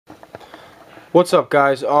What's up,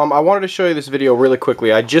 guys? I wanted to show you this video really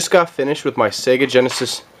quickly. I just got finished with my Sega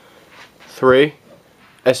Genesis 3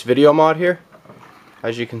 svideo mod here.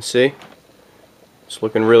 As you can see, it's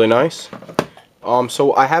looking really nice.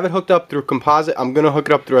 So I have it hooked up through composite. I'm gonna hook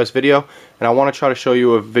it up through svideo, and I want to try to show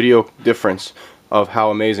you a video difference of how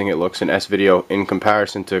amazing it looks in svideo in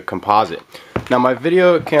comparison to composite. Now my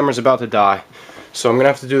video camera's about to die, so I'm gonna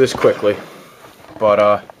have to do this quickly.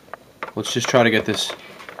 But let's just try to get this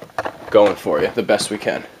going for you the best we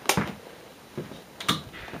can.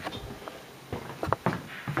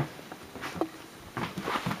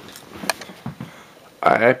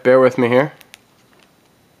 Alright, bear with me here.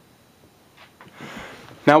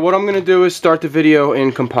 Now what I'm going to do is start the video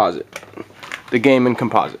in composite. The game in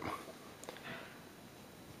composite.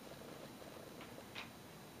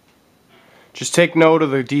 Just take note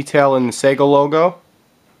of the detail in the Sega logo.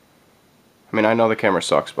 I mean, I know the camera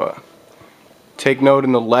sucks, but take note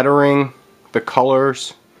in the lettering, the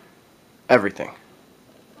colors, everything.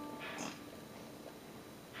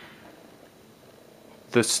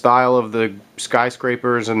 The style of the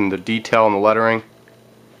skyscrapers and the detail in the lettering.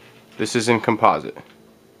 This is in composite.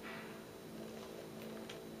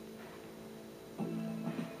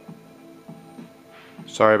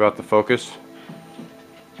 Sorry about the focus.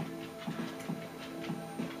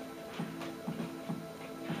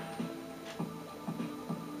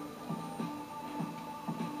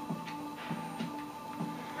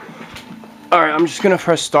 Alright, I'm just gonna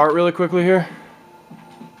press start really quickly here.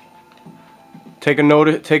 Take a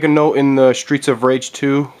note in the Streets of Rage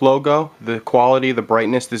 2 logo, the quality, the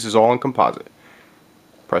brightness, this is all in composite.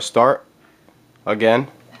 Press start again.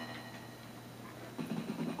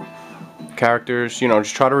 Characters, you know,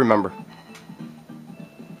 just try to remember.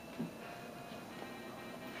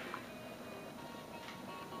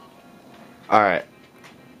 Alright.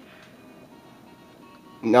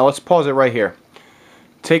 Now let's pause it right here.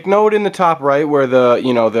 Take note in the top right where the,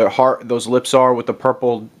 you know, the heart, those lips are with the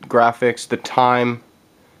purple graphics, the time,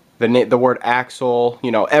 the word Axel,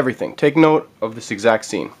 you know, everything. Take note of this exact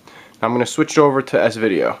scene. Now I'm going to switch over to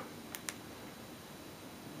svideo.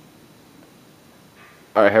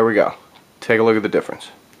 Alright, here we go. Take a look at the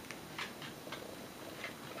difference.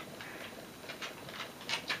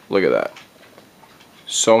 Look at that.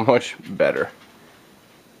 So much better.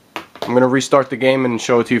 I'm going to restart the game and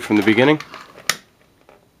show it to you from the beginning.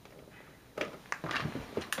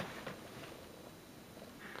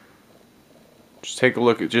 Just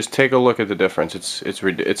take a look at the difference.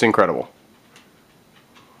 It's incredible.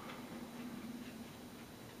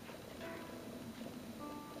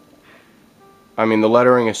 I mean, the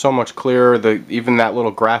lettering is so much clearer. Even that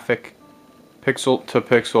little graphic, pixel to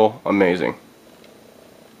pixel, amazing.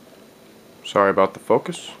 Sorry about the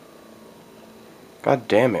focus. God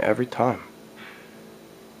damn it, every time.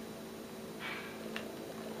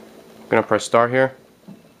 I'm gonna press start here.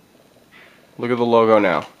 Look at the logo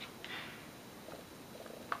now.